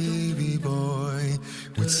baby boy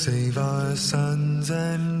would save our sons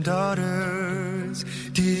and daughters?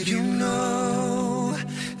 Did you know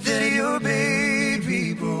that your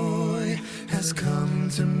baby boy has come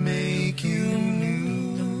to make you new?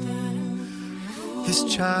 This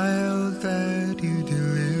child that you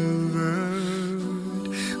delivered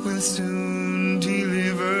will soon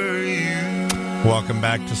deliver you. Welcome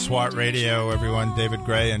back to SWAT Radio, everyone. David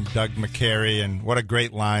Gray and Doug McCary, and what a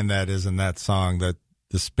great line that is in that song, that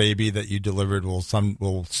this baby that you delivered will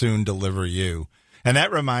soon deliver you. And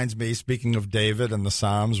that reminds me, speaking of David and the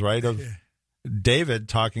Psalms, right, of David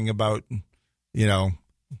talking about,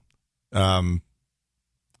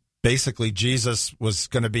 basically Jesus was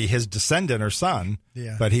going to be his descendant or son,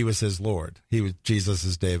 but he was his Lord. Jesus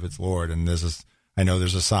is David's Lord, and I know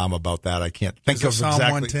there's a psalm about that. I can't think of Psalm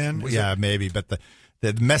exactly. 110? Yeah, maybe, but the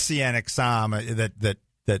messianic psalm that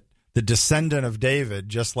the descendant of David,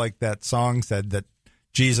 just like that song said, that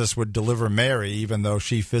Jesus would deliver Mary, even though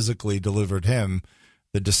she physically delivered him.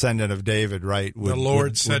 The descendant of David, right? The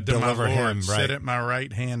Lord said to my Lord, him, right? "Sit at my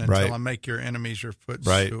right hand until I make your enemies your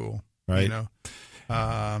footstool." Right.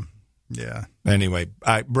 Yeah. Anyway,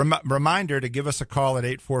 reminder to give us a call at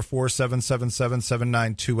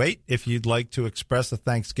 844-777-7928 if you'd like to express a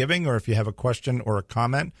Thanksgiving or if you have a question or a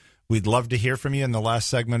comment. We'd love to hear from you in the last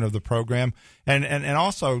segment of the program. And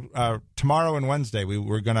also, tomorrow and Wednesday,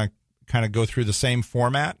 we're going to kind of go through the same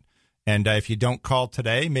format. And if you don't call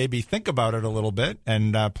today, maybe think about it a little bit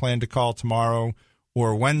and plan to call tomorrow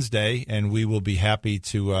or Wednesday, and we will be happy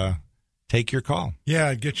to take your call.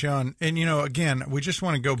 Yeah, get you on. And, again, we just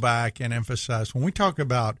want to go back and emphasize, when we talk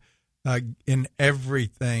about in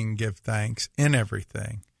everything, give thanks, in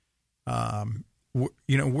everything,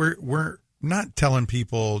 we're not telling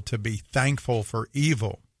people to be thankful for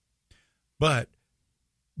evil, but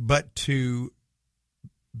to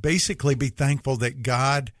basically be thankful that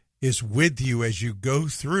God is with you as you go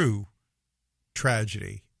through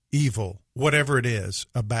tragedy, evil, whatever it is,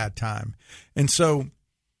 a bad time. And so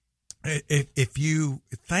if you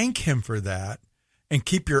thank him for that and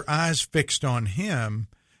keep your eyes fixed on him,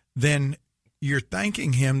 then you're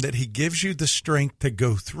thanking him that he gives you the strength to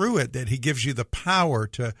go through it, that he gives you the power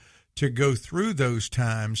to go through those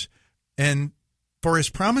times. And for his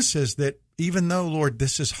promises that even though, Lord,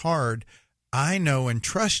 this is hard, I know and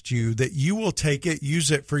trust you that you will take it, use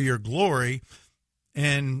it for your glory.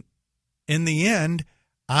 And in the end,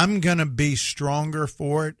 I'm going to be stronger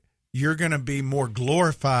for it. You're going to be more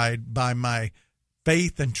glorified by my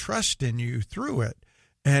faith and trust in you through it.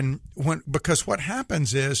 And because what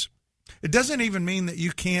happens is, it doesn't even mean that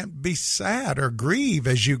you can't be sad or grieve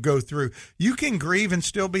as you go through. You can grieve and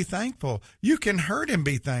still be thankful. You can hurt and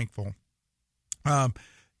be thankful.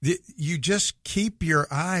 You just keep your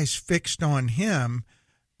eyes fixed on him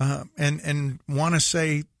and want to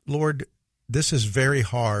say, Lord, this is very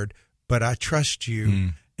hard, but I trust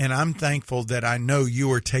you, and I'm thankful that I know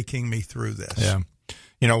you are taking me through this.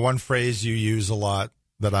 Yeah. One phrase you use a lot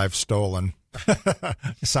that I've stolen, I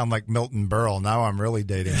sound like Milton Berle. Now I'm really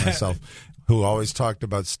dating myself, who always talked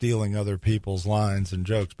about stealing other people's lines and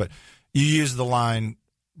jokes. But you use the line,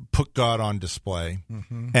 put God on display.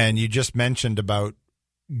 And you just mentioned about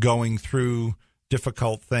going through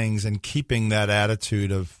difficult things and keeping that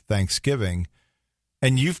attitude of thanksgiving.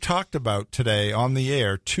 And you've talked about today on the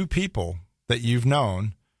air 2 people that you've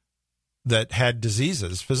known that had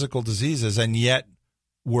diseases, physical diseases, and yet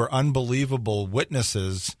were unbelievable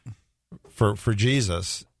witnesses for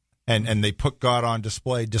Jesus. And they put God on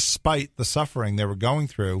display despite the suffering they were going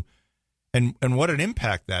through. And what an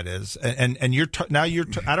impact that is. And you're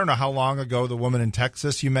I don't know how long ago the woman in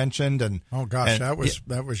Texas you mentioned. And oh gosh, that was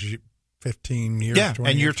 15 years. Yeah, 20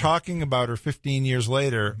 and years you're ago. talking about her 15 years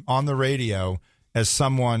later on the radio as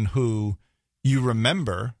someone who you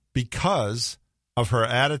remember because of her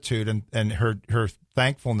attitude and her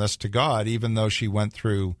thankfulness to God, even though she went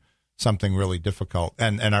through something really difficult.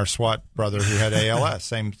 And our SWAT brother who had ALS,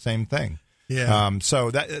 same thing. Yeah.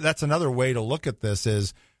 So that's another way to look at this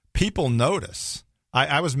is people notice.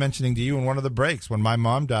 I was mentioning to you in one of the breaks when my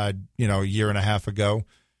mom died, a year and a half ago,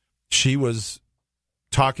 she was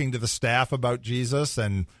talking to the staff about Jesus,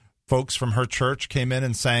 and folks from her church came in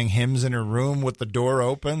and sang hymns in her room with the door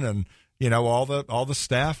open, and all the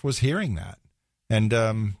staff was hearing that. And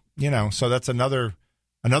so that's another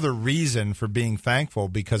reason for being thankful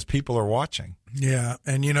because people are watching. Yeah,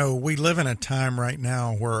 and we live in a time right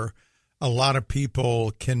now where a lot of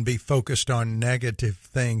people can be focused on negative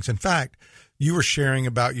things. In fact, you were sharing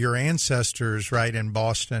about your ancestors, right, in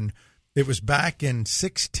Boston. It was back in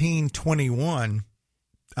 1621,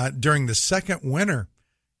 during the second winter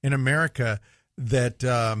in America, that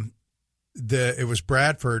it was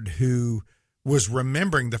Bradford who was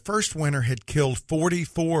remembering the first winter had killed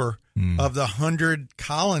 44 of the 100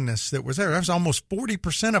 colonists that was there. That was almost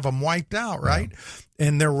 40% of them wiped out, right? Yeah.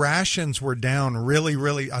 And their rations were down really,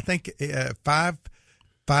 really. I think 5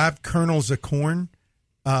 kernels of corn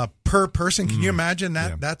per person. Can you imagine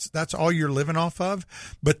that? Yeah. That's all you're living off of.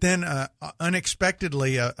 But then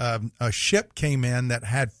unexpectedly, a ship came in that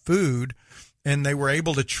had food, and they were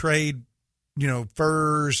able to trade,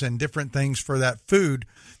 furs and different things for that food.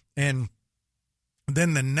 And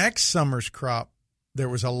then the next summer's crop, there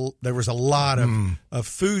was a lot of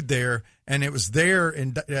food there, and it was there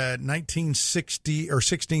in 1960 or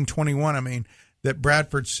 1621. I mean, that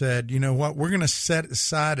Bradford said, you know what, we're going to set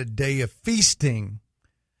aside a day of feasting,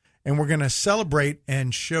 and we're going to celebrate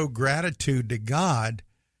and show gratitude to God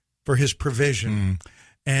for His provision,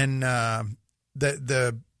 and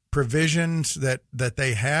the provisions that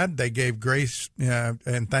they had, they gave grace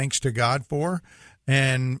and thanks to God for.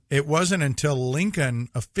 And it wasn't until Lincoln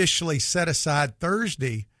officially set aside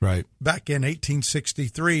Thursday, right, back in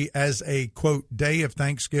 1863 as a, quote, day of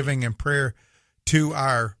thanksgiving and prayer to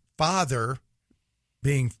our Father,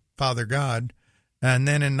 being Father God. And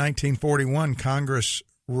then in 1941, Congress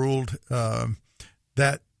ruled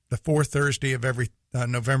that the fourth Thursday of every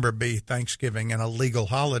November be Thanksgiving and a legal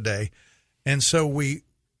holiday. And so we,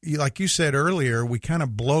 like you said earlier, we kind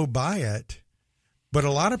of blow by it. But a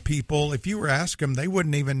lot of people, if you were to ask them, they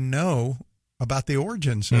wouldn't even know about the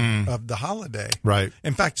origins of the holiday. Right.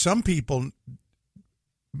 In fact, some people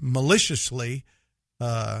maliciously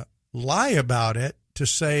lie about it to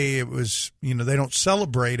say it was, they don't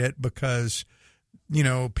celebrate it because,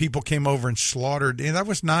 people came over and slaughtered. And that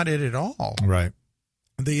was not it at all. Right.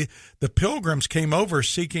 The Pilgrims came over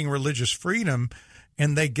seeking religious freedom,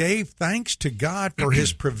 and they gave thanks to God for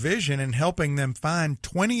His provision in helping them find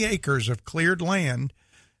 20 acres of cleared land,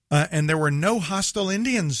 and there were no hostile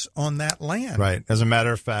Indians on that land. Right. As a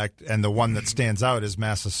matter of fact, and the one that stands out is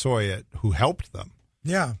Massasoit, who helped them.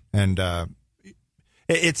 Yeah. And I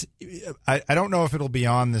don't know if it'll be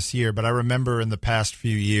on this year, but I remember in the past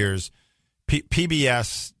few years,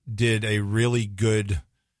 PBS did a really good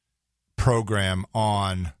program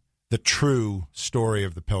on the true story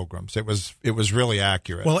of the Pilgrims. It was really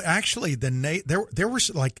accurate. Well, actually, there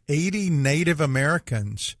was like 80 Native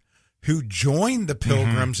Americans who joined the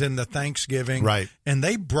Pilgrims in the Thanksgiving, right? And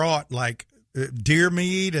they brought like deer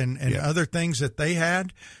meat and other things that they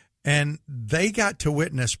had, and they got to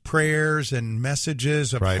witness prayers and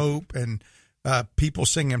messages of hope and people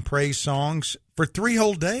singing praise songs for 3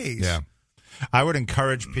 whole days. Yeah, I would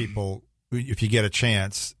encourage people, if you get a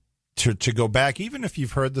chance, to go back, even if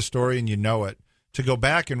you've heard the story and you know it, to go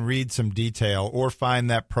back and read some detail or find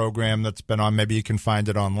that program that's been on. Maybe you can find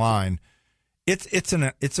it online. It's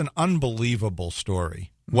an unbelievable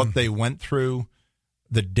story, what they went through,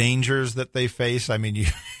 the dangers that they face. I mean,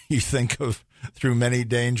 you think of through many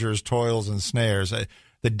dangers, toils, and snares,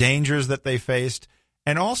 the dangers that they faced,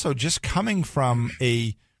 and also just coming from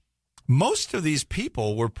most of these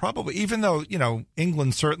people were probably, even though,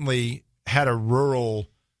 England certainly had a rural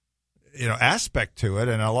aspect to it,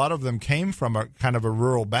 and a lot of them came from a kind of a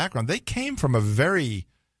rural background. They came from a very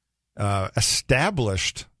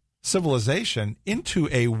established civilization into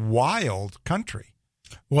a wild country.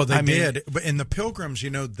 Well, they did. But in the Pilgrims,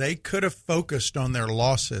 they could have focused on their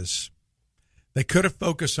losses. They could have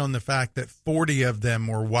focused on the fact that 40 of them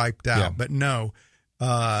were wiped out. Yeah. But no,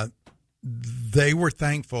 they were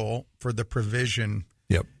thankful for the provision.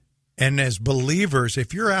 Yep. And as believers,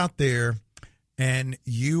 if you're out there and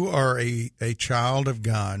you are a child of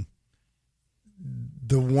God,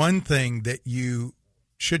 the one thing that you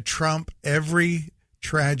should trump every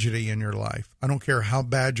tragedy in your life, I don't care how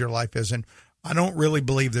bad your life is, and I don't really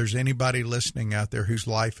believe there's anybody listening out there whose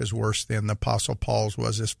life is worse than the Apostle Paul's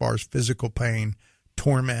was as far as physical pain,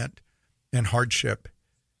 torment, and hardship.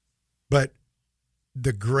 But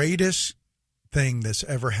the greatest thing that's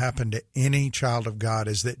ever happened to any child of God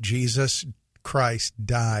is that Jesus Christ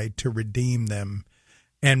died to redeem them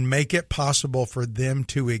and make it possible for them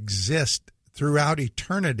to exist throughout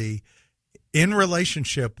eternity in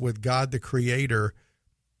relationship with God the Creator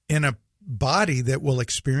in a body that will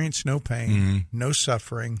experience no pain, no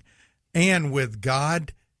suffering, and with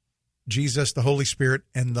God, Jesus, the Holy Spirit,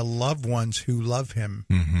 and the loved ones who love him.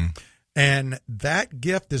 Mm-hmm. And that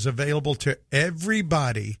gift is available to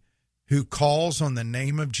everybody who calls on the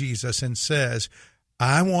name of Jesus and says,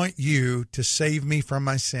 I want you to save me from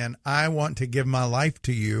my sin. I want to give my life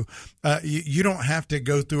to you. You don't have to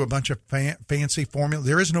go through a bunch of fancy formula.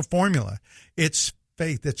 There is no formula. It's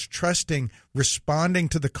faith. It's trusting, responding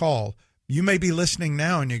to the call. You may be listening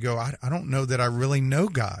now and you go, I don't know that I really know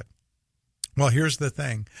God. Well, here's the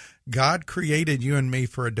thing. God created you and me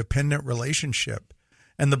for a dependent relationship.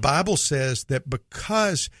 And the Bible says that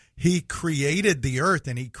because he created the earth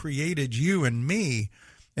and he created you and me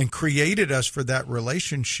and created us for that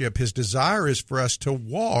relationship, his desire is for us to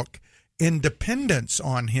walk in dependence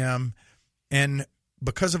on him. And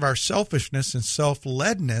because of our selfishness and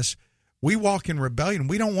self-ledness, we walk in rebellion.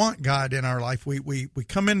 We don't want God in our life. We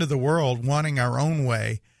come into the world wanting our own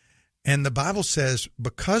way. And the Bible says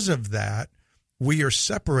because of that, we are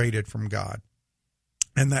separated from God.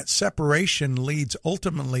 And that separation leads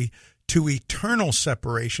ultimately to eternal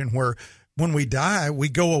separation, where when we die, we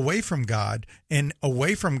go away from God. And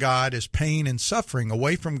away from God is pain and suffering.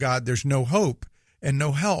 Away from God, there's no hope and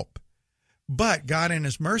no help. But God in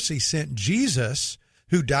his mercy sent Jesus,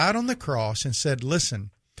 who died on the cross, and said,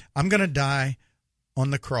 listen, I'm going to die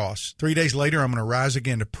on the cross. 3 days later, I'm going to rise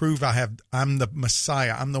again to prove I'm the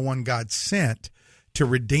Messiah. I'm the one God sent to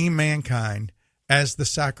redeem mankind as the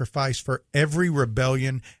sacrifice for every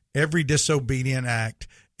rebellion, every disobedient act,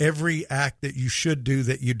 every act that you should do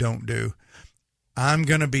that you don't do. I'm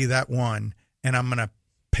going to be that one, and I'm going to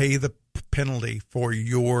pay the penalty for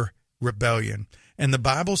your rebellion. And the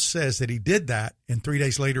Bible says that he did that, and 3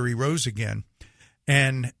 days later he rose again.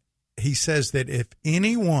 And he says that if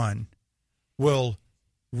anyone will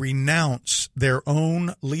renounce their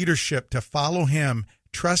own leadership to follow him,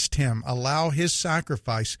 trust him, allow his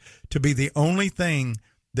sacrifice to be the only thing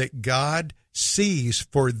that God sees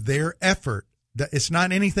for their effort, that it's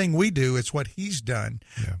not anything we do, it's what he's done.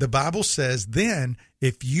 Yeah. The Bible says then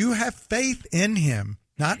if you have faith in him,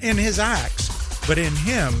 not in his acts, but in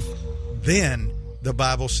him, then the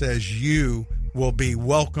Bible says you will be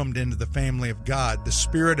welcomed into the family of God. The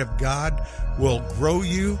Spirit of God will grow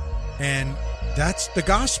you, and that's the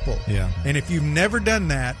gospel. Yeah. And if you've never done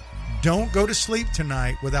that, don't go to sleep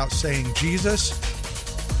tonight without saying, Jesus,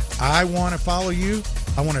 I want to follow you.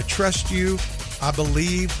 I want to trust you. I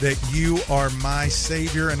believe that you are my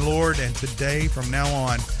Savior and Lord, and today, from now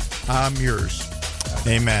on, I'm yours.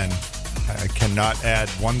 Amen. I cannot add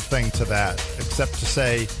one thing to that except to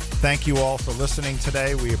say thank you all for listening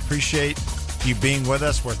today. We appreciate you being with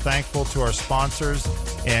us. We're thankful to our sponsors,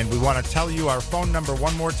 and we want to tell you our phone number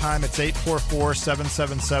one more time. It's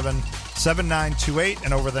 844-777-7928,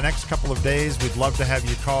 and over the next couple of days, we'd love to have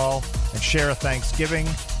you call and share a Thanksgiving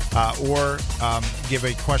or give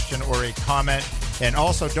a question or a comment. And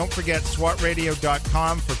also, don't forget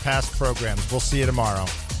SWATradio.com for past programs. We'll see you tomorrow.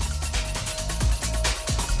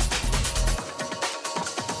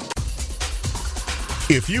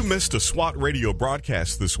 If you missed a SWAT radio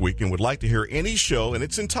broadcast this week and would like to hear any show in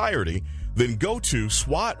its entirety, then go to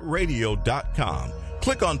SWATradio.com.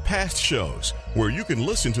 Click on past shows where you can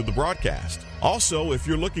listen to the broadcast. Also, if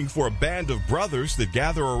you're looking for a band of brothers that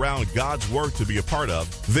gather around God's Word to be a part of,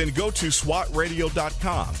 then go to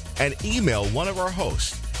SWATradio.com and email one of our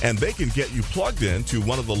hosts, and they can get you plugged in to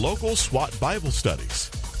one of the local SWAT Bible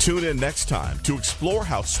studies. Tune in next time to explore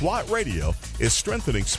how SWAT Radio is strengthening